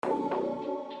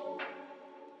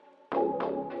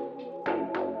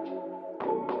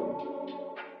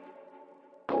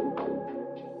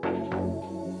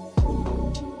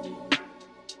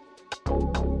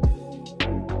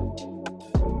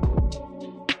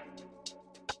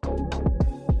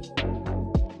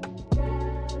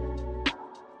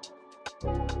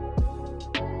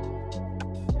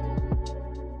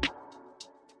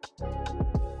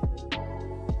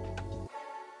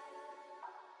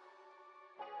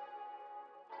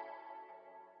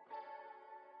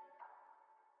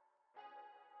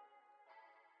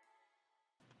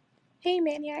Hey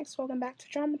Maniacs, welcome back to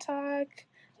Drama Talk,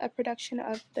 a production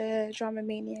of the Drama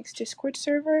Maniacs Discord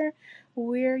server.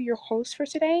 We're your hosts for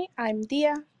today. I'm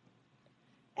Dea.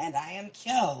 And I am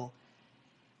Kyo.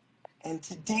 And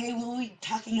today we'll be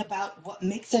talking about what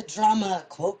makes a drama,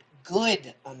 quote,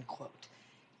 good, unquote.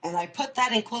 And I put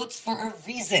that in quotes for a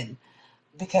reason,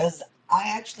 because I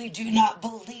actually do not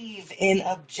believe in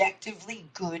objectively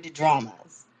good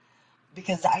dramas.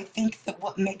 Because I think that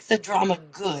what makes a drama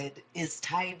good is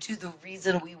tied to the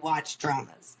reason we watch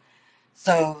dramas.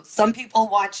 So some people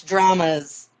watch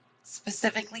dramas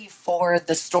specifically for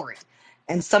the story,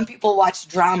 and some people watch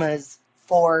dramas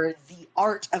for the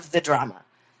art of the drama,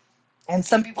 and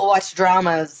some people watch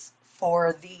dramas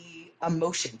for the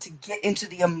emotion, to get into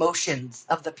the emotions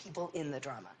of the people in the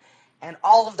drama. And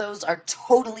all of those are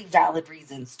totally valid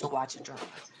reasons to watch a drama.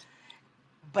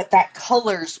 But that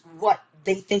colors what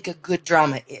they think a good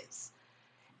drama is.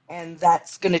 And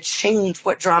that's going to change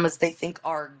what dramas they think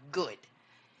are good.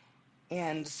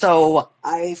 And so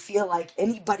I feel like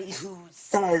anybody who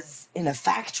says in a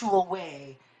factual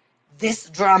way,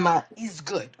 this drama is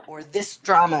good or this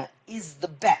drama is the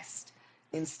best,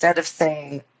 instead of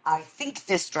saying, I think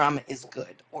this drama is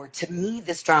good or to me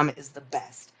this drama is the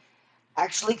best,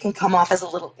 actually can come off as a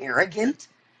little arrogant,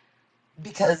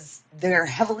 because they're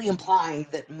heavily implying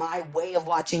that my way of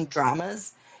watching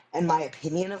dramas and my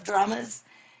opinion of dramas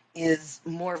is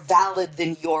more valid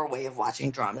than your way of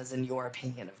watching dramas and your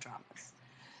opinion of dramas.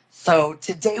 So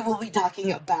today we'll be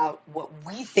talking about what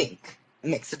we think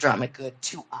makes a drama good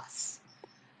to us.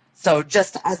 So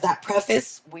just as that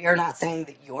preface, we are not saying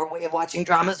that your way of watching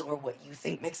dramas or what you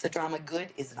think makes a drama good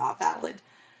is not valid.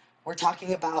 We're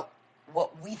talking about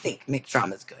what we think makes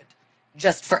dramas good,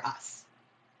 just for us.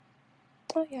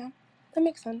 Oh yeah, that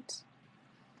makes sense.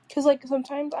 Cause like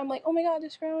sometimes I'm like, oh my god,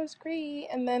 this drama is great,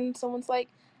 and then someone's like,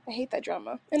 I hate that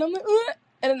drama, and I'm like, ugh!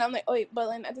 And then I'm like, oh wait, but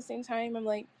then at the same time I'm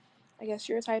like, I guess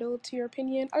you're entitled to your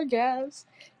opinion, I guess,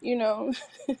 you know.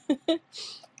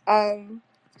 um,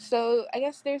 so I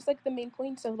guess there's like the main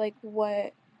points of like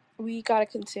what we gotta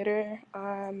consider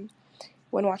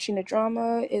when watching a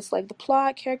drama is like the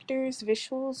plot, characters,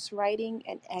 visuals, writing,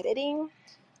 and editing.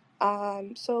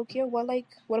 So Kia, what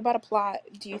about a plot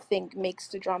do you think makes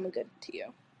the drama good to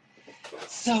you?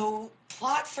 So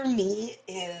plot for me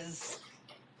is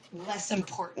less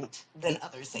important than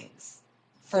other things.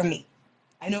 For me,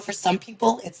 I know for some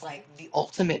people it's like the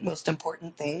ultimate most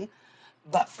important thing,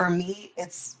 but for me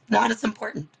it's not as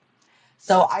important.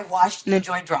 So I've watched and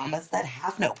enjoyed dramas that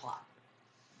have no plot.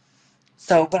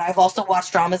 So, but I've also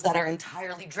watched dramas that are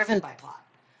entirely driven by plot.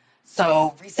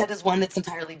 So Reset is one that's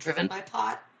entirely driven by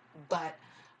plot, but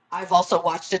I've also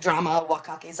watched a drama,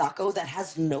 Wakake Zako, that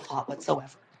has no plot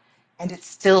whatsoever. And it's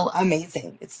still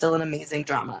amazing. It's still an amazing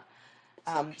drama.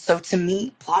 So to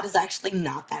me, plot is actually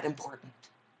not that important.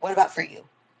 What about for you?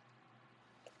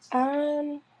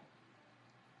 Um,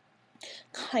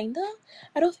 Kinda.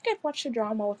 I don't think I've watched a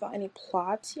drama without any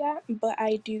plots yet, but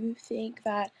I do think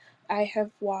that I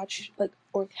have watched like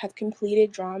or have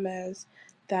completed dramas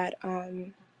that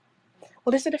well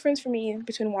there's a difference for me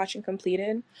between watching and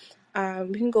completed.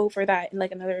 We can go over that in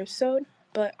like another episode.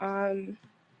 But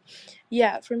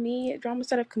yeah, for me, dramas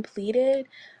that I've completed,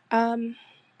 um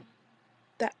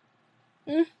that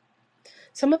mm,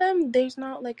 some of them there's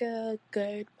not like a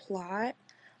good plot.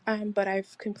 But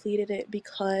I've completed it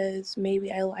because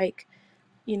maybe I like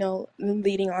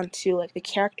leading on to like the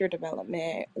character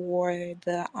development or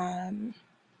the I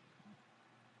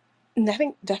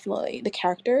think definitely the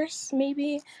characters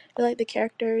maybe. I like the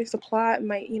characters. The plot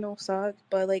might, suck,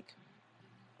 but like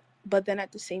but then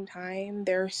at the same time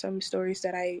there are some stories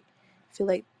that I feel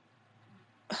like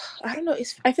I don't know,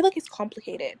 I feel like it's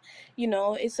complicated.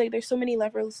 It's like there's so many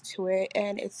levels to it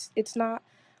and it's not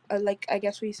like I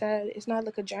guess we said it's not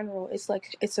like a general. It's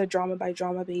like it's a drama by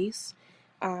drama base.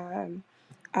 Um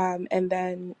and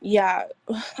then yeah,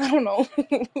 I don't know.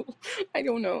 I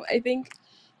don't know. I think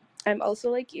I'm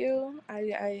also like you.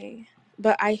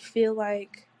 But I feel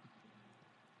like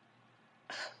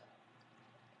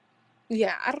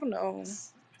yeah, I don't know.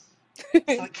 So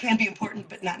it can be important,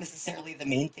 but not necessarily the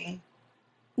main thing.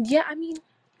 Yeah, I mean,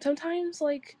 sometimes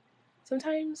like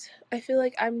sometimes I feel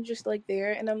like I'm just like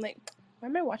there and I'm like, why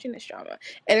am I watching this drama?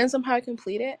 And then somehow I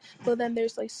complete it. But then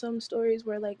there's like some stories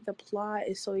where like the plot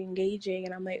is so engaging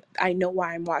and I'm like, I know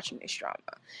why I'm watching this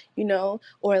drama,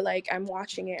 Or like I'm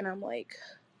watching it and I'm like,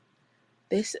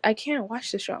 this I can't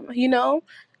watch this drama.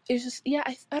 It's just yeah,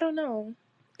 I don't know.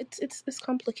 It's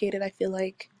complicated, I feel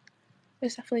like.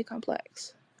 It's definitely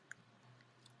complex.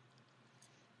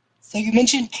 So you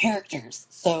mentioned characters.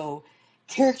 So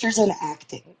characters and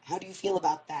acting. How do you feel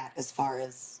about that as far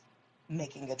as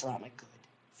making a drama good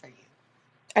for you?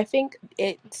 I think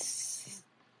it's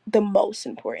the most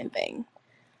important thing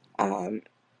um,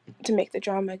 to make the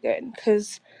drama good.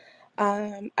 Because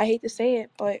I hate to say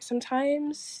it, but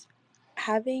sometimes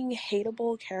having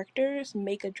hateable characters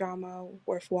make a drama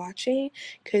worth watching.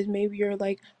 Because maybe you're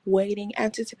like waiting,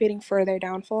 anticipating for their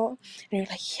downfall, and you're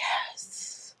like,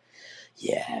 yes,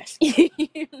 yes,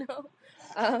 you know.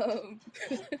 Um,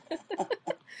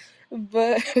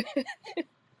 but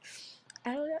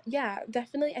I don't know. Yeah,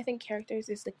 definitely. I think characters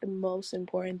is like the most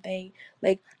important thing.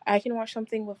 Like, I can watch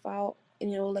something without,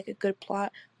 like a good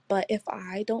plot, but if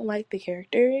I don't like the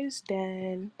characters,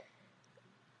 then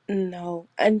no.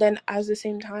 And then at the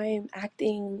same time,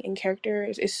 acting in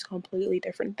characters is a completely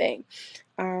different thing.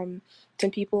 um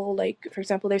some people, like, for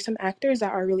example, there's some actors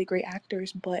that are really great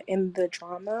actors, but in the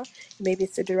drama, maybe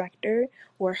it's the director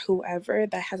or whoever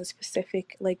that has a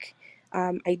specific, like,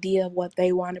 idea of what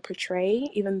they want to portray,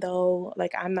 even though,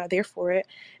 like, I'm not there for it,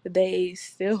 they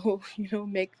still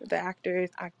make the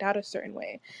actors act out a certain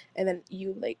way. And then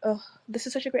you like, oh, this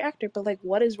is such a great actor, but like,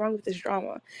 what is wrong with this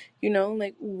drama?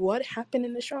 Like, what happened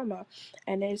in this drama?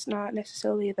 And it's not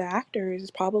necessarily the actors,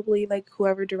 it's probably like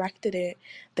whoever directed it.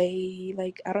 They,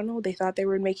 like, I don't know, they thought they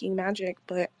were making magic,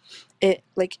 but it,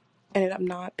 like, ended up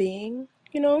not being,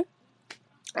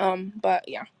 but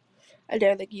yeah, I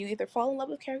did, like, you either fall in love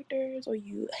with characters or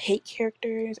you hate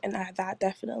characters, and that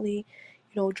definitely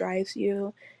drives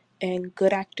you. And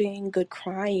good acting, good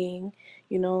crying,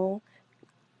 you know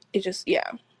it just,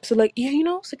 yeah. So, like, yeah,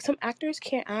 it's like some actors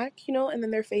can't act, and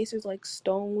then their face is like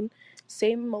stone.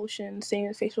 Same emotion,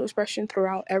 same facial expression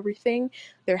throughout everything.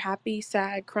 They're happy,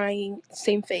 sad, crying,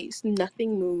 same face.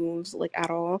 Nothing moves, like,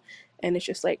 at all. And it's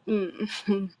just like,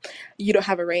 you don't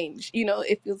have a range.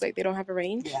 It feels like they don't have a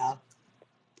range. Yeah.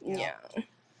 Yep. Yeah.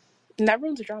 And that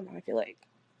ruins the drama, I feel like.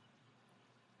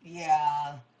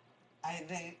 Yeah.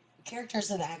 The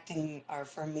characters in acting are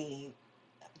for me,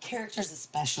 characters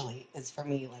especially is for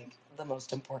me like the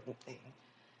most important thing.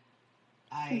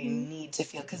 I Hmm. need to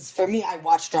feel, because for me, I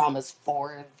watch dramas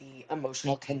for the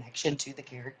emotional connection to the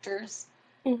characters.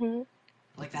 Hmm.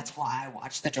 Like that's why I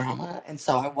watch the drama, and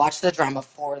so I watch the drama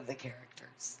for the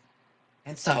characters.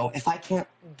 And so if I can't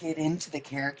get into the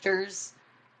characters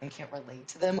and can't relate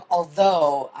to them,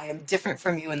 although I am different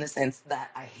from you in the sense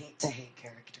that I hate to hate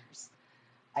characters.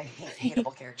 I hate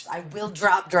hateable characters. I will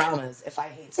drop dramas if I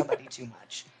hate somebody too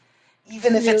much,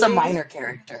 even if it's a Really? minor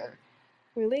character.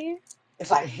 Really?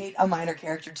 If I hate a minor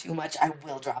character too much, I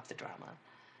will drop the drama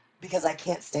because I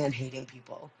can't stand hating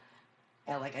people.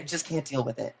 And like I just can't deal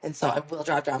with it. And so I will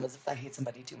drop dramas if I hate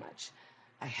somebody too much.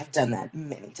 I have done that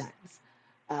many times.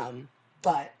 Um,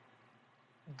 but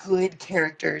good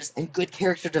characters and good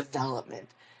character development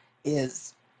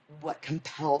is what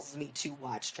compels me to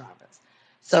watch dramas.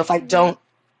 So if I Hmm. don't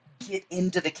get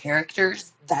into the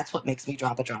characters, that's what makes me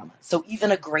drop a drama. So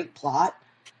even a great plot,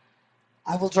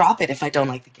 I will drop it if I don't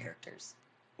like the characters.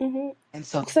 Hmm. And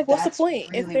so It's like, what's the that's point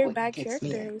if really they're what bad gets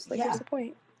me in. characters? Like, what's Yeah. the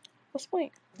point? What's the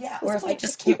point? Yeah. What's Or the if I point?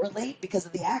 just can't relate because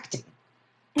of the acting.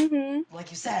 Hmm.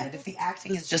 Like you said, if the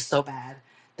acting is just so bad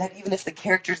that even if the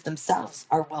characters themselves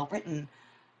are well written,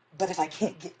 but if I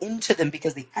can't get into them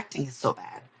because the acting is so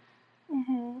bad,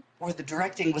 Hmm. or the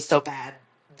directing was so bad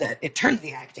that it turned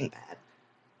the acting bad,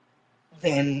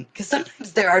 then because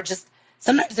sometimes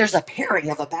there's a pairing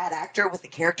of a bad actor with a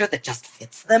character that just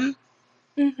fits them,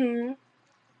 Hmm.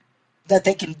 that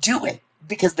they can do it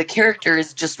because the character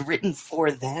is just written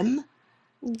for them.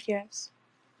 Yes.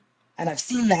 And I've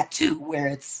seen that too, where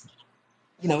it's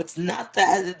not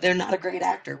that they're not a great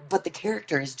actor, but the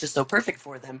character is just so perfect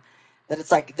for them that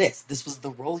it's like this was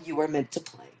the role you were meant to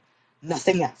play,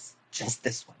 nothing else, just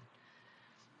this one.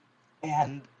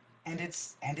 And and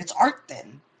it's art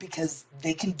then because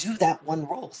they can do that one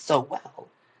role so well,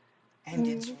 and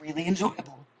it's Mm, really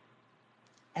enjoyable.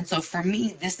 And so for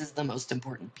me, this is the most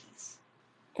important piece.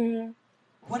 mm,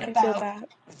 What I feel about that.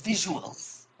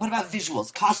 visuals? What about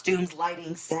visuals? Costumes,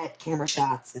 lighting, set, camera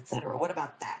shots, etc. What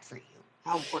about that for you?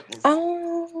 How important is that?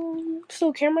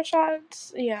 So camera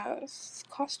shots, yes.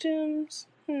 Costumes,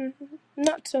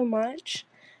 not so much.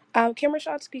 Camera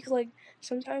shots, because, like,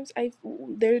 sometimes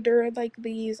there are like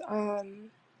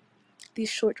these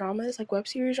short dramas, like web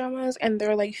series dramas, and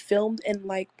they're like filmed in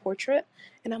like portrait,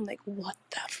 and I'm like, what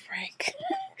the frick?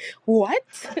 What?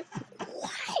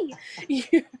 Why? You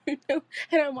know?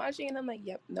 And I'm watching and I'm like,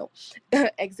 yep, no.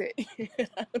 Exit.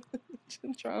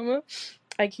 Drama.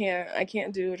 I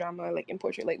can't do a drama like in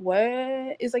portrait. Like, what?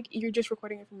 It's like you're just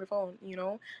recording it from your phone.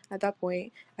 At that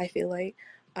point, I feel like.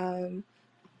 Um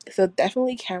so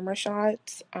definitely camera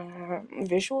shots,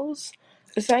 visuals.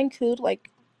 Does that include like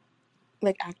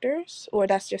like actors, or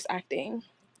that's just acting?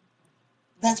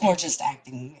 That's more just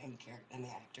acting and character and the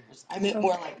actors. I meant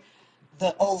more Okay. like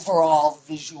the overall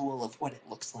visual of what it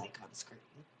looks like on screen.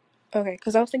 Okay,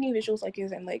 because I was thinking visuals like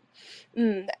is in like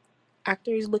the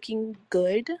actors looking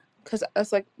good, because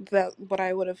that's like that what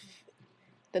I would have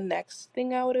the next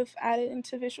thing I would have added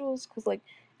into visuals, because like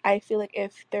I feel like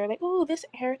if they're like, oh, this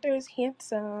character is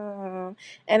handsome,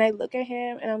 and I look at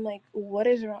him and I'm like, what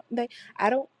is wrong? Like I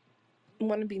don't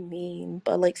want to be mean,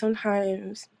 but like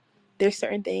sometimes there's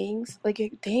certain things like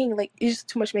dang, like it's just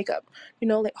too much makeup,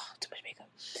 like oh, too much makeup,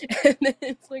 and then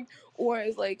it's like, or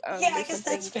it's like Yeah, I there's guess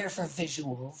that's something, fair for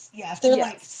visuals. Yeah, if they're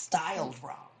like yes. styled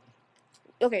wrong.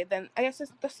 Okay, then I guess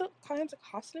that's still kinds of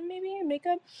costume maybe and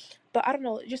makeup, but I don't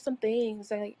know, just some things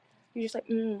that, like you're just like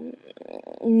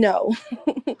no.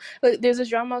 Like there's this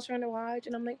drama I was trying to watch,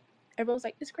 and I'm like, everyone's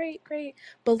like it's great, great,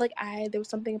 but like there was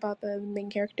something about the main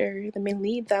character, the main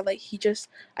lead, that like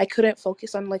I couldn't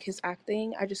focus on like his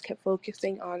acting. I just kept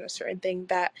focusing on a certain thing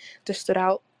that just stood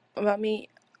out about me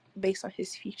based on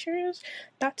his features.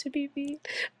 Not to be mean,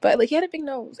 but like he had a big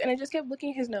nose, and I just kept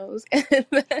looking at his nose, and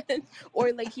then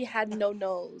or like he had no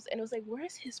nose, and it was like,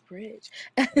 where's his bridge?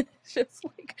 And it's just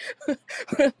like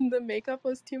the makeup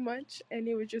was too much, and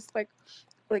it was just like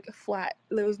a flat.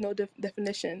 There was no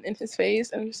definition in his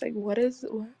face, and I'm just like, what is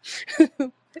what?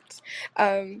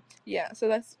 What? Yeah. So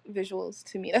that's visuals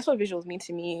to me. That's what visuals mean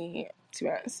to me. To be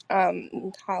honest,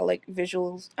 how like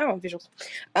visuals. I don't know visuals.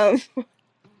 Um,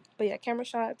 but yeah, camera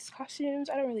shots, costumes,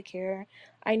 I don't really care.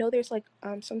 I know there's like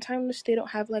sometimes they don't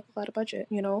have like a lot of budget.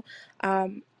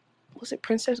 Was it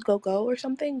Princess Go Go or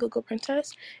something? Go Go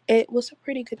Princess. It was a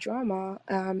pretty good drama,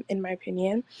 in my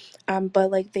opinion.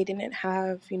 But like they didn't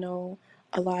have,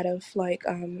 a lot of like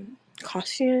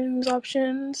costumes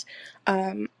options.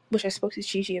 Which I spoke to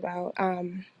Gigi about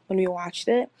when we watched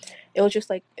it. It was just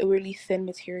like a really thin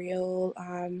material.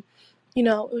 It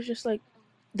was just like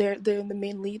the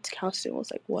main lead's costume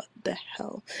was like, what the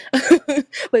hell?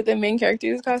 Like the main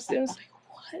character's costume was like,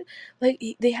 what? Like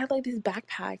they had like this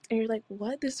backpack, and you're like,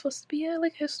 what? This is supposed to be a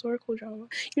like historical drama.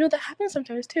 That happens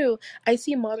sometimes too. I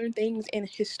see modern things in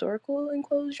historical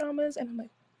enclosed dramas, and I'm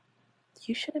like,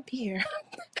 you shouldn't be here.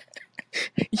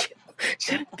 You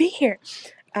shouldn't be here.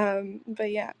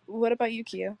 But yeah, what about you,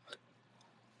 Kia?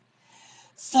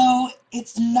 So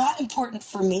it's not important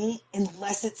for me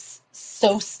unless it's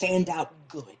so standout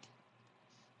good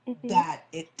Mhm. that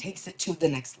it takes it to the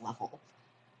next level.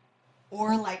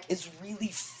 Or like is really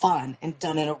fun and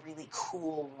done in a really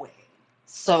cool way.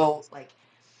 So like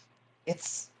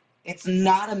it's it's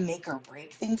not a make or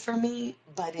break thing for me,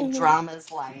 but in Mhm.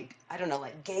 dramas like I don't know,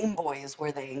 like Game Boys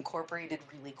where they incorporated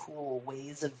really cool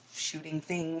ways of shooting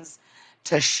things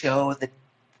to show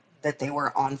that they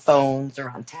were on phones or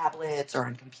on tablets or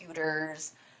on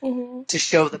computers Mhm. to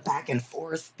show the back and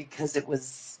forth because it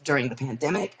was during the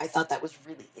pandemic. I thought that was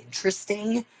really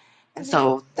interesting. And Mhm.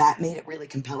 so that made it really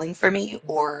compelling for me.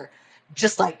 Or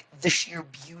just like the sheer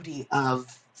beauty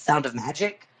of Sound of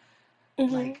Magic.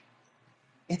 Mhm. Like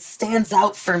it stands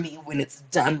out for me when it's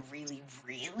done really,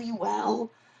 really well.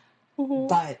 Mhm.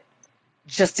 But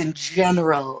just in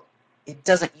general, it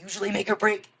doesn't usually make or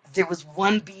break. There was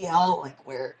one BL like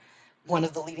where one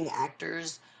of the leading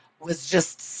actors was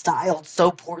just styled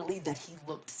so poorly that he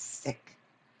looked sick.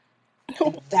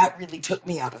 And that really took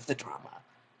me out of the drama.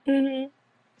 Mhm.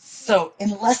 So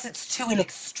unless it's to an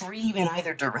extreme in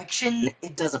either direction,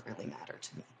 it doesn't really matter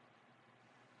to me.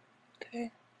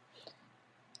 Okay.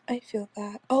 I feel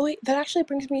that. Oh wait, that actually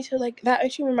brings me to like that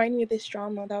actually reminded me of this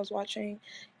drama that I was watching,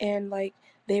 and like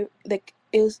they like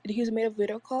he was made a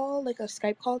video call, like a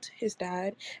Skype call to his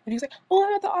dad, and he was like, "Oh,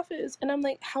 I'm at the office," and I'm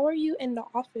like, "How are you in the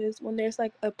office when there's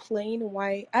like a plain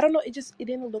white?" I don't know. It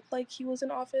didn't look like he was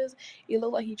in office. It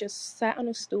looked like he just sat on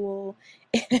a stool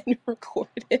and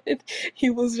recorded. He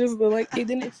was just like it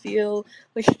didn't feel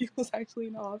like he was actually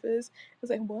in the office. I was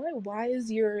like, "What? Why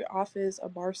is your office a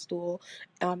bar stool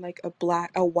on like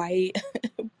a white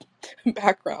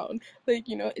background?" Like,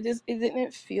 it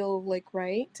didn't feel like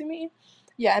right to me.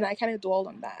 Yeah, and I kind of dwelled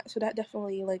on that. So that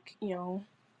definitely like,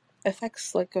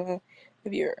 affects like a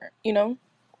viewer.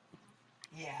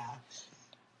 Yeah.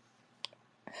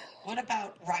 What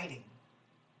about writing?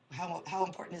 How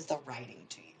important is the writing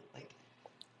to you? Like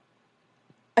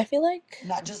I feel like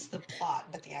not just the plot,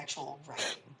 but the actual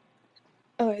writing.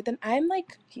 oh, then I'm like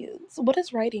confused. What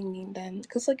does writing mean then?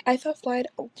 Because like I thought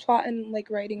plot and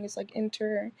like writing is like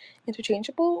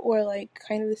interchangeable or like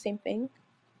kind of the same thing.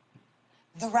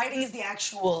 The writing is the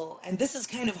actual, and this is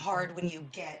kind of hard when you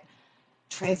get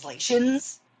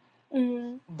translations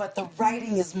Mhm. But the Mhm.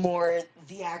 writing is more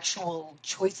the actual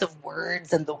choice of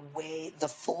words and the way, the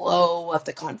flow of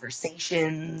the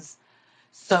conversations.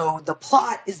 So the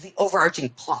plot is the overarching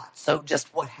plot, so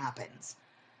just what happens.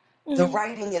 The Mhm.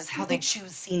 writing is how they Mhm.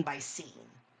 choose scene by scene.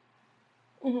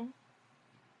 Mhm.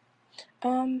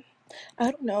 Um,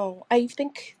 I don't know. I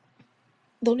think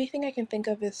the only thing I can think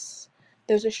of is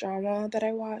there's a drama that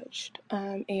I watched,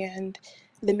 and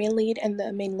the main lead and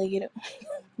the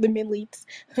main leads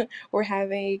were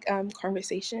having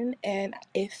conversation, and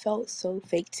it felt so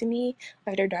fake to me.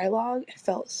 Like their dialogue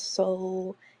felt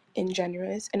so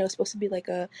ingenuous, and it was supposed to be like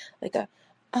a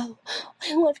oh,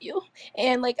 I love you,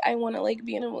 and like I want to like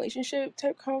be in a relationship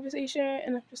type conversation,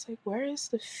 and I'm just like, where is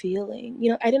the feeling?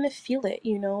 I didn't feel it.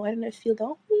 I didn't feel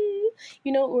the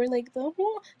or like the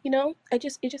I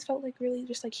just it just felt like really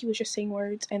just like he was just saying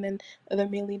words, and then the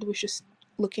main lead was just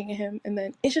looking at him, and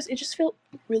then it just felt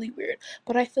really weird.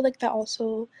 But I feel like that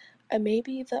also,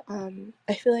 maybe the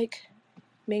I feel like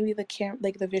maybe the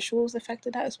visuals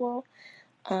affected that as well.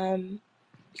 Um,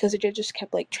 because it just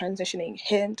kept like transitioning,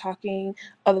 him talking,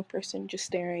 other person just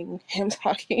staring, him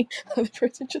talking, other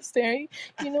person just staring.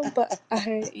 But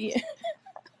I yeah,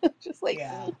 just like.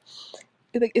 Yeah.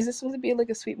 Like, is this supposed to be like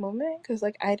a sweet moment? Because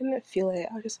like I didn't feel it.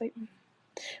 I was just like,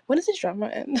 when is this drama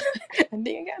end?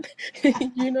 Ending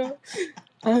again?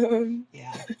 Um,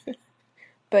 Yeah.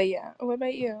 but yeah. What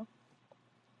about you?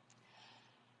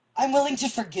 I'm willing to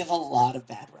forgive a lot of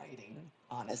bad writing,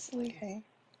 honestly. Okay.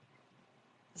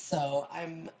 So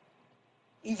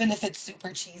even if it's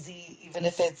super cheesy, even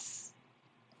if it's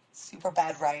super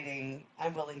bad writing,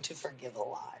 I'm willing to forgive a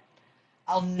lot.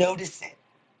 I'll notice it.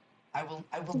 I will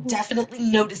Mhm. definitely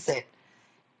notice it,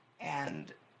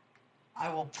 and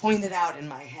I will point it out in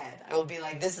my head. I will be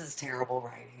like, this is terrible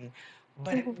writing,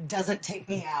 but Mhm. it doesn't take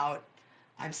me out.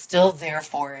 I'm still there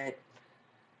for it,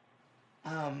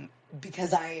 um,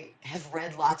 because I have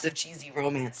read lots of cheesy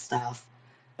romance stuff,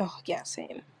 Oh yeah,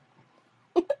 same.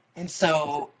 and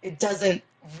so it doesn't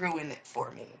ruin it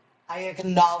for me. I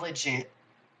acknowledge it,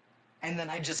 and then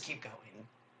I just keep going.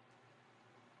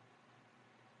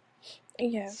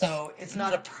 Yes. So it's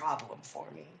not a problem for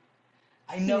me.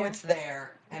 I know Yeah. it's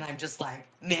there, and I'm just like,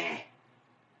 meh.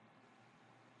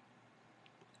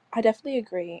 I definitely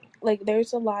agree. Like,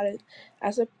 there's a lot of,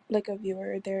 as a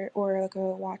viewer there or like a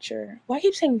watcher. Why I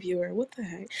keep saying viewer? What the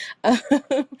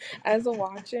heck? As a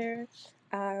watcher,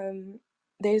 um,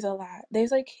 there's a lot.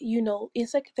 There's like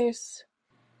it's like there's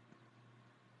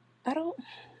I don't.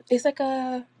 It's like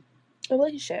a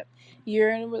relationship. You're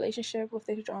in a relationship with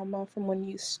this drama from when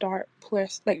you start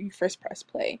plus like you first press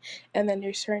play, and then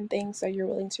there's certain things that you're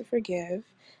willing to forgive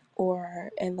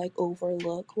or and like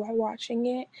overlook while watching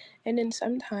it, and then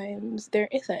sometimes there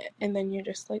isn't, and then you're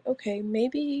just like, okay,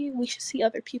 maybe we should see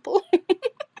other people.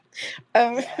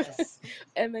 um, Yes.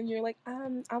 and then you're like,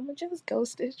 I'm gonna just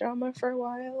ghost this drama for a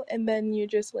while, and then you're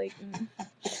just like,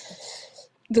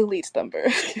 delete number.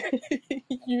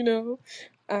 you know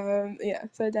yeah,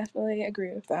 so I definitely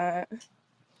agree with that.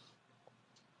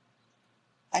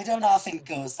 I don't often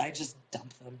ghost, I just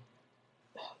dump them.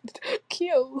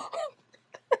 Cute.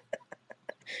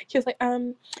 He was like,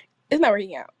 it's not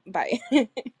working out. Bye.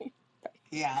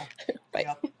 Yeah. Bye.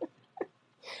 Yep.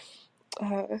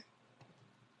 Uh,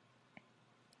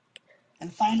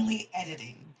 And finally,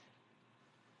 editing.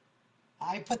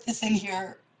 I put this in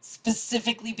here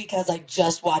specifically because I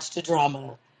just watched a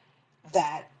drama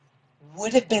that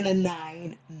would have been a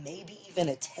 9, maybe even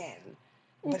a 10,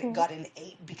 but it mm-hmm. got an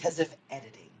 8 because of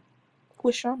editing.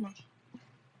 With Sharma.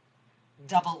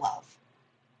 Double Love.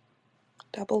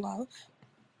 Double Love.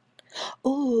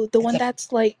 Ooh, the It's one a,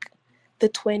 that's like the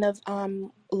twin of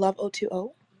Love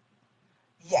 020.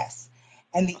 yes.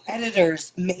 And the Okay.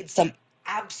 editors made some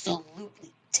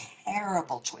absolutely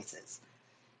terrible choices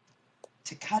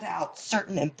to cut out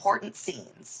certain important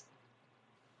scenes.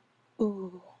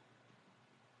 Ooh,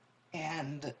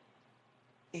 And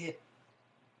it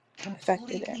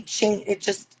affected it. completely changed.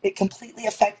 It completely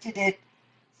affected it.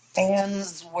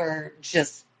 Fans were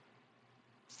just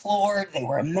floored. They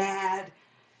were mad.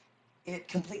 It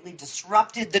completely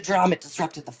disrupted the drama. It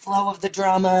disrupted the flow of the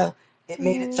drama. It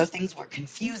made it Mm-hmm. so things were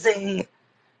confusing,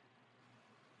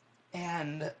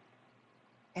 and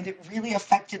and it really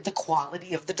affected the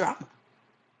quality of the drama.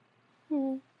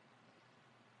 Mm-hmm.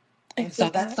 I And so feel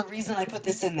that's that. the reason I put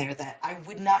this in there, that I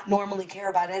would not normally care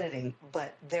about editing,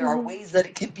 but there are Mm-hmm. ways that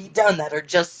it can be done that are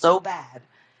just so bad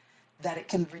that it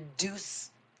can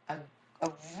reduce a,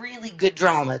 a really good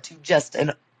drama to just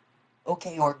an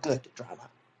okay or good drama.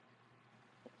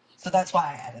 So that's why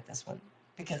I added this one,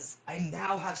 because I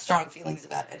now have strong feelings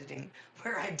about editing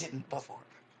where I didn't before.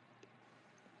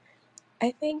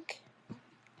 I think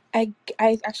I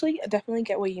actually definitely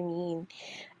get what you mean,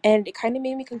 and it kind of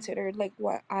made me consider like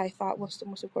what I thought was the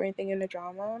most important thing in a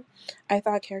drama. I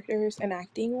thought characters and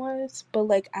acting was, but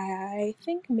like I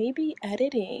think maybe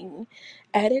editing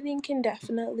can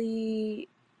definitely,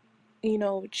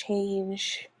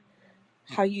 change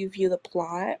how you view the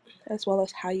plot as well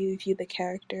as how you view the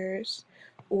characters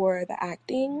or the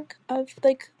acting of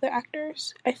like the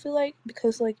actors. I feel like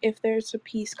because like if there's a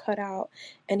piece cut out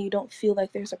and you don't feel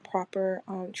like there's a proper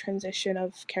transition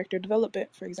of character development,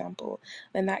 for example,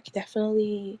 then that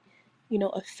definitely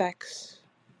affects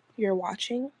your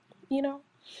watching, you know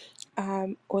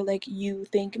or like you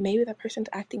think maybe that person's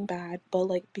acting bad, but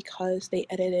like because they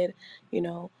edited,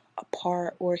 a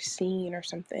part or a scene or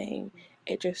something,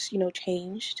 it just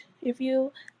changed your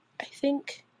view. I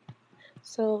think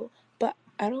so, but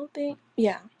I don't think.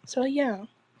 Yeah. So yeah.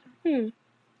 Hmm.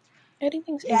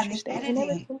 Editing's Yeah, and the interesting. I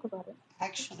never editing think about it.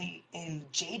 actually in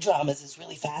J dramas is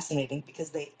really fascinating because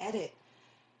they edit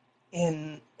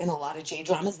in a lot of J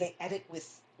dramas, they edit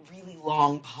with really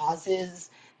long pauses.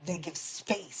 They give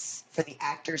space for the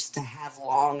actors to have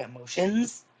long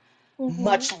emotions, Mhm.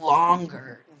 much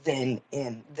longer than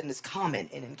is common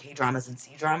in K dramas and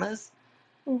C dramas.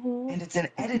 Mhm. And it's an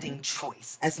editing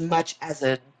choice as much as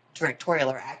a directorial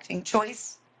or acting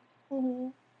choice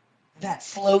Mhm. that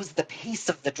slows the pace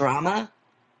of the drama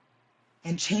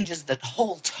and changes the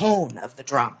whole tone of the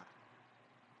drama.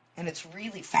 And it's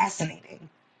really fascinating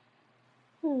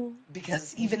Hmm.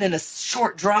 because even in a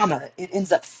short drama, it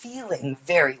ends up feeling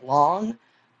very long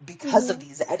because of Mhm.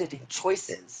 these editing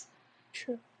choices,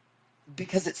 True.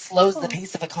 because it slows the Huh.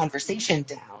 pace of a conversation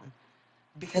down,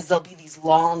 because there'll be these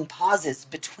long pauses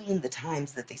between the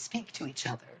times that they speak to each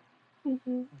other.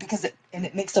 Mhm.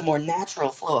 It makes a more natural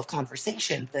flow of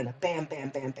conversation than a bam, bam,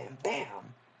 bam, bam,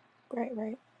 bam. Right.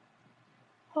 Right.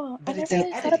 Huh. I But it's never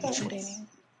an really thought editing about choice. editing.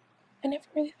 I never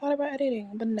really thought about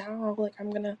editing, but now like I'm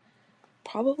gonna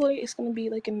probably it's gonna be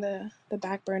like in the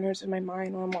back burners of my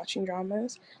mind while I'm watching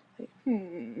dramas.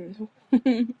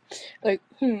 Like,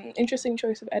 interesting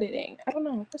choice of editing. I don't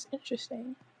know. That's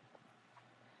interesting.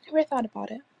 Never thought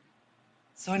about it.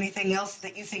 So anything else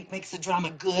that you think makes a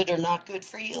drama good or not good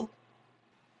for you?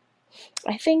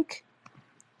 I think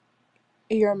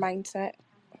your mindset.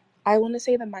 I want to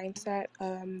say the mindset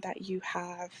that you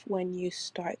have when you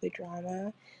start the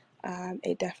drama.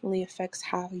 It definitely affects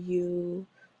how you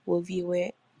will view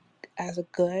it as a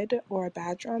good or a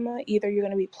bad drama. Either you're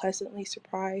going to be pleasantly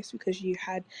surprised because you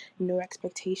had no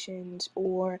expectations,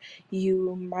 or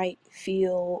you might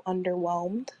feel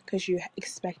underwhelmed because you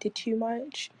expected too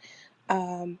much,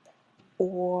 um,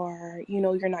 or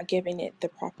you're not giving it the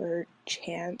proper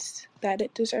chance that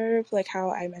it deserved. Like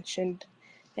how I mentioned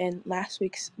in last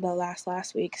week's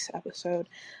episode.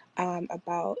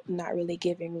 About not really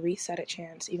giving Reset a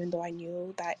chance, even though I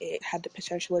knew that it had the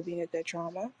potential of being a good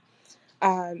drama.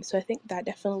 So I think that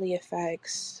definitely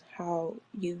affects how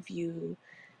you view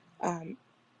um,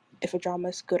 if a drama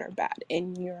is good or bad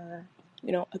in your,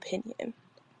 opinion.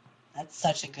 That's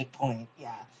such a good point.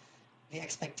 Yeah. The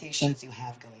expectations you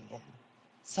have going in.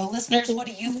 So, listeners, what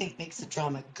do you think makes a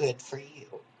drama good for you?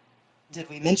 Did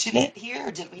we mention it here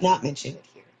or did we not mention it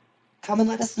here? Come and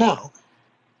let us know.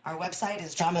 Our website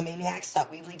is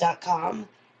dramamaniacs.weebly.com,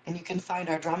 and you can find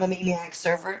our Drama Maniacs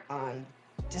server on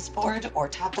Discord or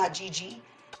top.gg.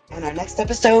 And our next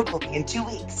episode will be in 2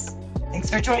 weeks. Thanks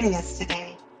for joining us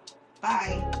today.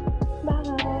 Bye.